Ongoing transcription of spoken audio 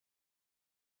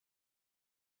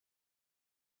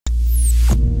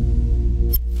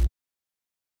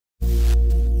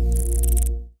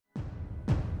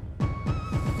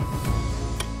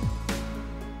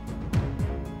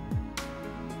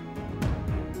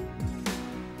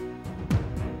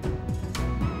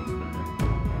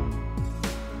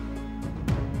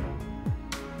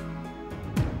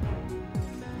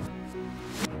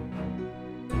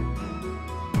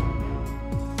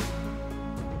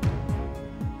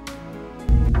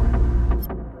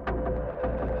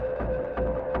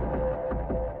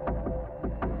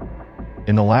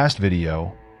In the last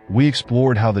video, we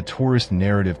explored how the tourist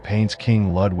narrative paints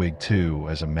King Ludwig II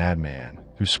as a madman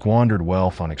who squandered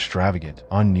wealth on extravagant,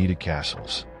 unneeded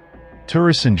castles.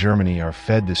 Tourists in Germany are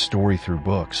fed this story through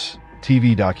books,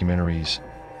 TV documentaries,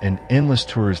 and endless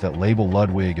tours that label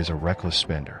Ludwig as a reckless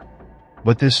spender.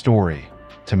 But this story,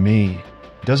 to me,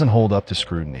 doesn't hold up to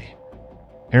scrutiny.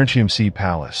 Herrenchiemsee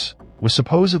Palace was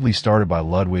supposedly started by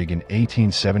Ludwig in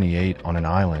 1878 on an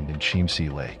island in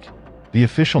Chiemsee Lake. The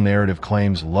official narrative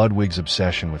claims Ludwig's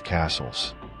obsession with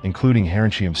castles, including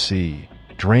Herrenchiemsee,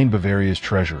 drained Bavaria's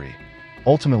treasury,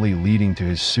 ultimately leading to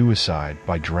his suicide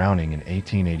by drowning in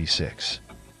 1886.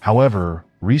 However,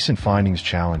 recent findings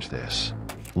challenge this.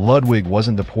 Ludwig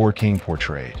wasn't the poor king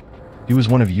portrayed. He was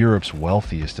one of Europe's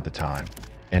wealthiest at the time.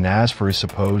 And as for his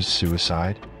supposed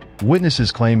suicide,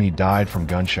 witnesses claim he died from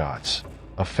gunshots,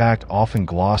 a fact often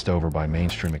glossed over by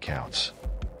mainstream accounts.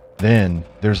 Then,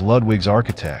 there's Ludwig's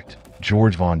architect,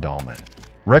 George von Dahlmann.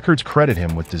 Records credit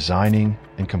him with designing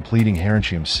and completing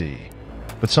Herrenchiemsee,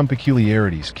 but some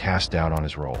peculiarities cast doubt on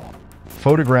his role.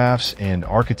 Photographs and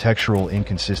architectural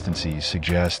inconsistencies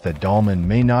suggest that Dahlmann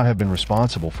may not have been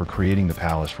responsible for creating the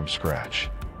palace from scratch.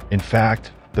 In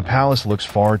fact, the palace looks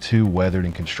far too weathered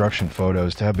in construction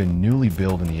photos to have been newly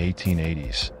built in the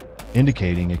 1880s,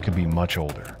 indicating it could be much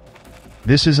older.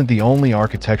 This isn't the only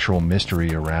architectural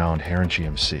mystery around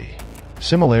Herrenchiemsee.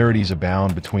 Similarities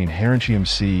abound between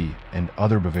Herrenchiemsee and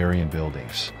other Bavarian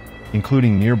buildings,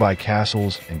 including nearby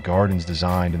castles and gardens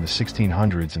designed in the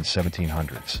 1600s and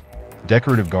 1700s.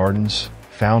 Decorative gardens,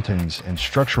 fountains, and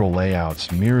structural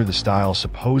layouts mirror the style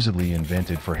supposedly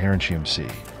invented for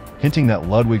Herrenchiemsee, hinting that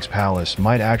Ludwig's palace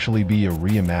might actually be a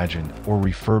reimagined or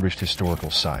refurbished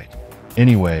historical site.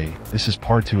 Anyway, this is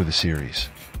part 2 of the series.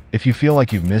 If you feel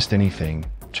like you've missed anything,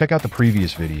 check out the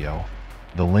previous video.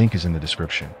 The link is in the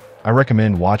description. I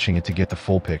recommend watching it to get the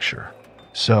full picture.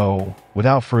 So,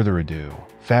 without further ado,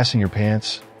 fasten your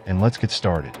pants and let's get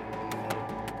started.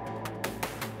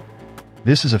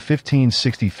 This is a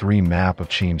 1563 map of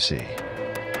Chiemsee.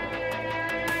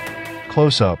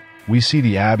 Close up, we see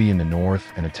the abbey in the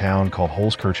north and a town called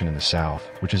Holzkirchen in the south,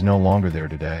 which is no longer there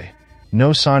today.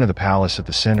 No sign of the palace at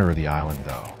the center of the island,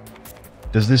 though.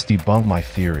 Does this debunk my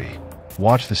theory?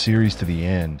 Watch the series to the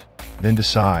end, then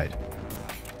decide.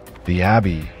 The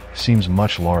abbey seems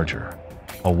much larger.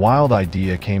 A wild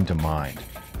idea came to mind.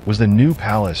 Was the new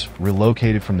palace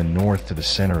relocated from the north to the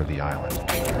center of the island?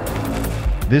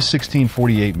 This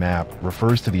 1648 map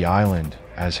refers to the island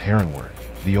as Herrenwerth,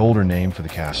 the older name for the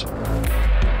castle.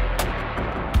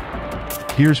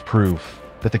 Here's proof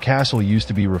that the castle used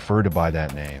to be referred to by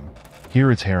that name.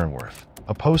 Here it's Herrenwerth,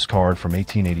 a postcard from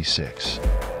 1886.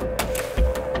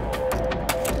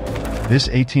 This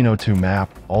 1802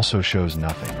 map also shows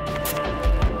nothing.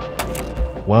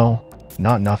 Well,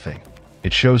 not nothing.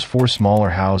 It shows 4 smaller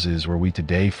houses where we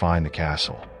today find the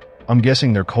castle. I'm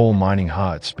guessing they're coal mining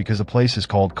huts because the place is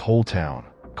called Coal Town,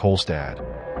 Kolstad.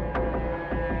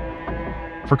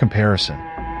 For comparison,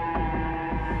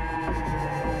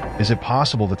 is it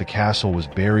possible that the castle was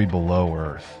buried below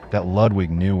earth, that Ludwig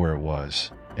knew where it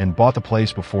was, and bought the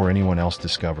place before anyone else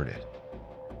discovered it?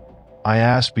 I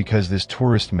ask because this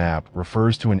tourist map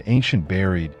refers to an ancient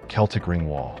buried Celtic ring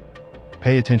wall.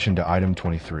 Pay attention to item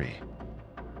 23.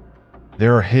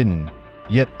 There are hidden,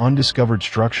 yet undiscovered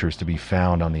structures to be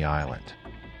found on the island.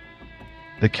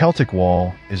 The Celtic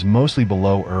wall is mostly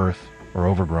below earth or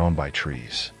overgrown by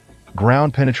trees.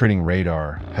 Ground-penetrating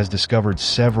radar has discovered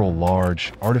several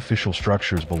large, artificial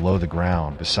structures below the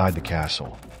ground beside the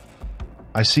castle.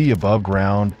 I see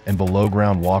above-ground and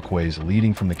below-ground walkways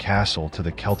leading from the castle to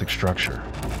the Celtic structure.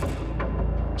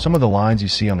 Some of the lines you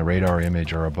see on the radar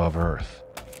image are above earth,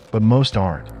 but most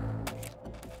aren't.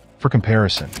 For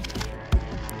comparison,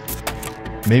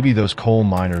 maybe those coal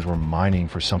miners were mining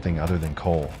for something other than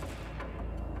coal.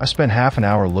 I spent half an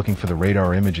hour looking for the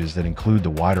radar images that include the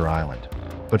wider island,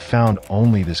 but found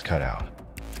only this cutout.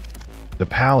 The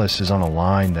palace is on a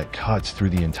line that cuts through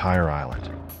the entire island.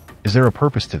 Is there a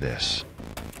purpose to this?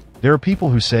 There are people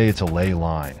who say it's a ley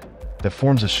line that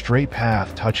forms a straight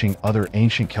path touching other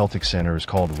ancient Celtic centers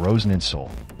called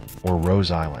Roseninsel, or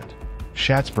Rose Island,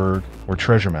 Schatzberg, or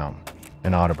Treasure Mountain,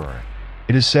 and Otterburn.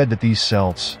 It is said that these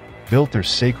Celts built their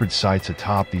sacred sites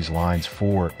atop these lines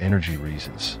for energy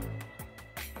reasons.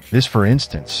 This, for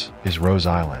instance, is Rose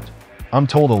Island. I'm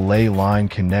told a ley line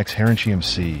connects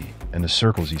Herrenchiemsee and the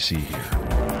circles you see here.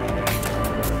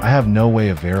 I have no way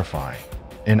of verifying,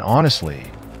 and honestly,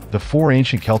 the 4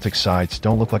 ancient Celtic sites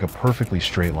don't look like a perfectly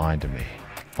straight line to me.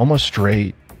 Almost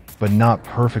straight, but not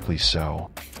perfectly so.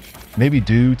 Maybe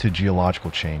due to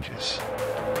geological changes.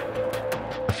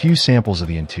 A few samples of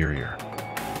the interior.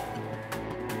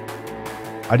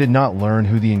 I did not learn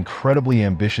who the incredibly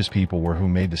ambitious people were who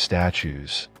made the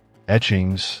statues,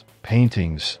 etchings,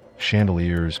 paintings,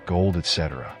 chandeliers, gold,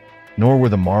 etc. Nor where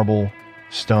the marble,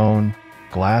 stone,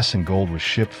 glass, and gold was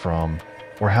shipped from,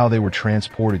 or how they were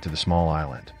transported to the small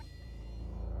island.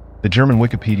 The German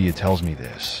Wikipedia tells me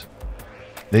this.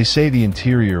 They say the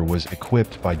interior was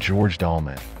equipped by George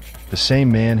Dahlmann, the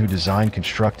same man who designed,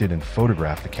 constructed, and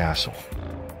photographed the castle.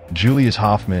 Julius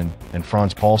Hoffmann and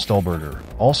Franz Paul Stolberger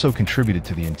also contributed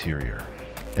to the interior.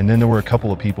 And then there were a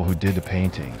couple of people who did the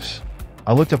paintings.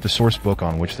 I looked up the source book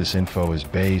on which this info is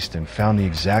based and found the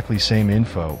exactly same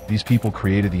info. These people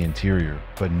created the interior,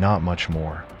 but not much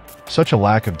more. Such a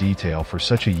lack of detail for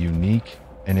such a unique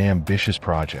and ambitious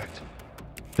project.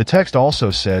 The text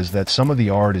also says that some of the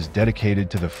art is dedicated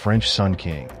to the French Sun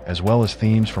King, as well as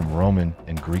themes from Roman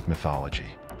and Greek mythology.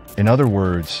 In other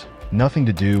words, nothing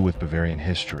to do with Bavarian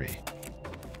history.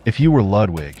 If you were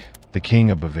Ludwig, the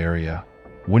king of Bavaria,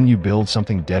 wouldn't you build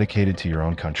something dedicated to your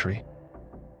own country?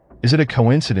 Is it a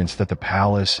coincidence that the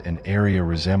palace and area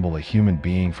resemble a human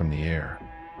being from the air?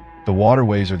 The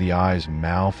waterways are the eyes,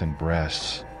 mouth, and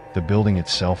breasts, the building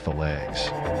itself the legs.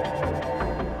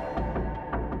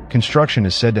 Construction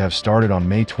is said to have started on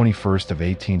May 21st of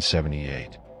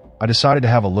 1878. I decided to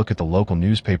have a look at the local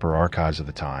newspaper archives of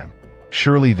the time.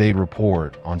 Surely they'd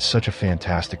report on such a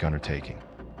fantastic undertaking.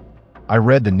 I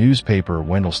read the newspaper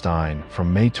Wendelstein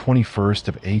from May 21st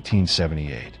of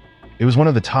 1878. It was one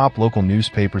of the top local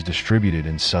newspapers distributed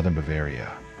in southern Bavaria.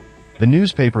 The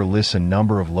newspaper lists a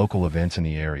number of local events in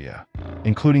the area,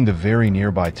 including the very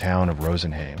nearby town of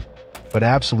Rosenheim, but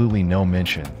absolutely no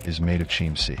mention is made of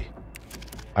Chiemsee.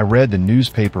 I read the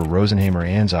newspaper Rosenheimer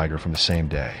Anzeiger from the same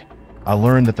day. I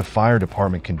learned that the fire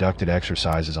department conducted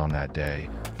exercises on that day,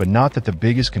 but not that the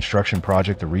biggest construction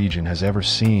project the region has ever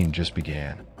seen just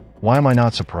began. Why am I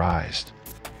not surprised?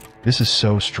 This is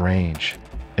so strange.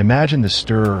 Imagine the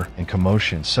stir and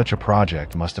commotion such a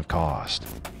project must have caused.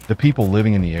 The people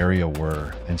living in the area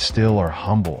were, and still are,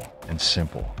 humble and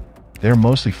simple. They're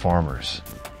mostly farmers.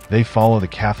 They follow the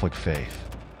Catholic faith.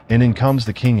 And in comes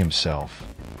the king himself,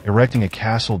 erecting a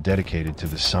castle dedicated to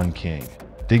the Sun King,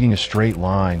 digging a straight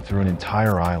line through an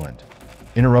entire island,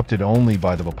 interrupted only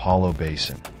by the Bapalo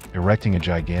Basin, erecting a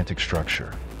gigantic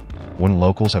structure. Wouldn't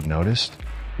locals have noticed?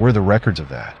 Where are the records of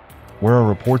that? Where are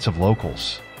reports of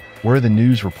locals? Where are the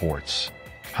news reports?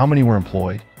 How many were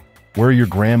employed? Where are your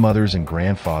grandmothers and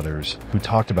grandfathers who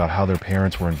talked about how their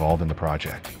parents were involved in the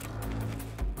project?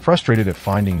 Frustrated at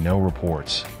finding no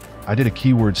reports, I did a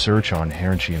keyword search on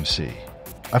Heron Chiemsee.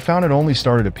 I found it only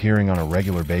started appearing on a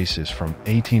regular basis from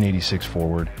 1886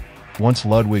 forward, once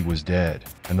Ludwig was dead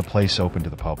and the place opened to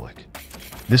the public.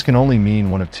 This can only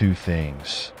mean one of two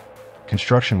things.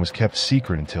 Construction was kept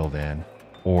secret until then,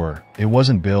 or it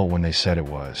wasn't built when they said it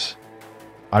was.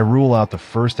 I rule out the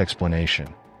first explanation.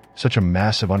 Such a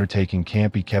massive undertaking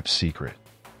can't be kept secret.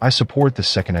 I support the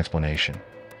second explanation.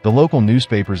 The local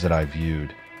newspapers that I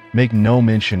viewed make no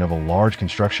mention of a large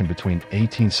construction between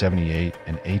 1878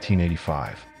 and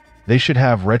 1885. They should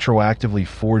have retroactively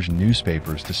forged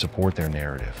newspapers to support their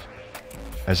narrative.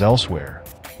 As elsewhere,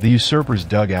 the usurpers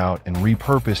dug out and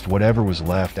repurposed whatever was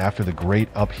left after the great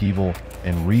upheaval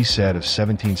and reset of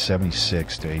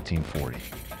 1776 to 1840.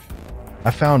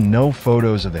 I found no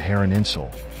photos of the Heron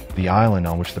Insel, the island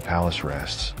on which the palace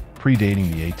rests,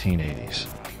 predating the 1880s.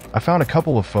 I found a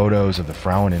couple of photos of the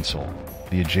Fraueninsel,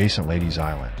 the adjacent Ladies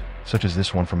Island, such as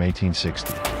this one from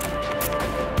 1860.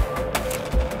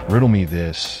 Riddle me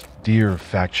this, dear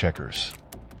fact-checkers.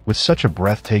 With such a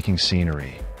breathtaking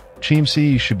scenery,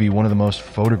 Chiemsee should be one of the most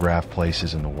photographed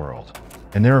places in the world.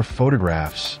 And there are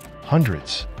photographs,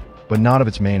 hundreds, but not of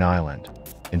its main island.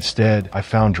 Instead, I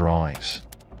found drawings.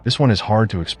 This one is hard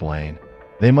to explain.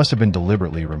 They must have been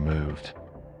deliberately removed.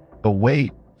 But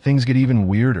wait, things get even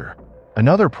weirder.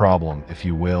 Another problem, if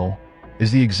you will,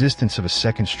 is the existence of a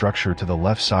second structure to the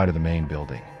left side of the main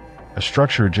building. A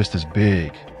structure just as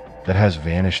big that has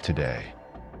vanished today.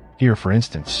 Here, for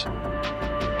instance.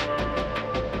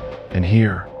 And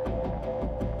here.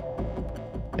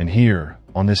 And here,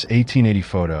 on this 1880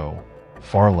 photo,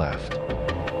 far left.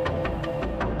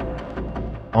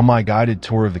 On my guided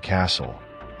tour of the castle,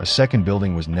 a second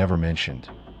building was never mentioned,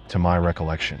 to my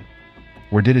recollection.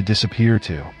 Where did it disappear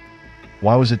to?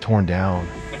 Why was it torn down?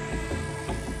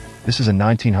 This is a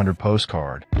 1900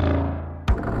 postcard.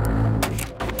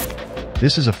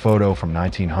 This is a photo from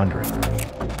 1900.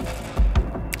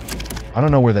 I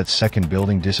don't know where that second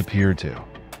building disappeared to.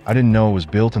 I didn't know it was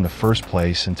built in the first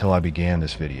place until I began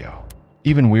this video.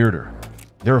 Even weirder,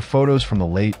 there are photos from the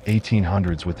late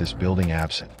 1800s with this building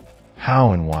absent.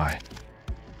 How and why?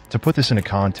 To put this into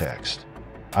context,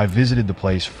 I visited the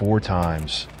place 4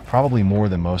 times, probably more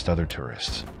than most other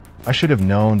tourists. I should have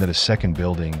known that a second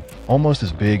building, almost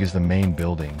as big as the main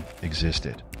building,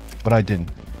 existed. But I didn't.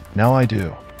 Now I do.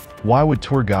 Why would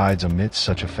tour guides omit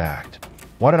such a fact?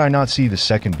 Why did I not see the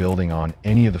second building on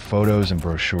any of the photos and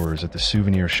brochures at the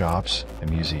souvenir shops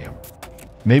and museum?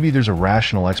 Maybe there's a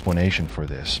rational explanation for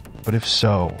this, but if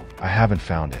so, I haven't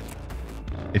found it.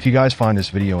 If you guys find this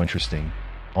video interesting,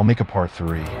 I'll make a part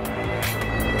 3.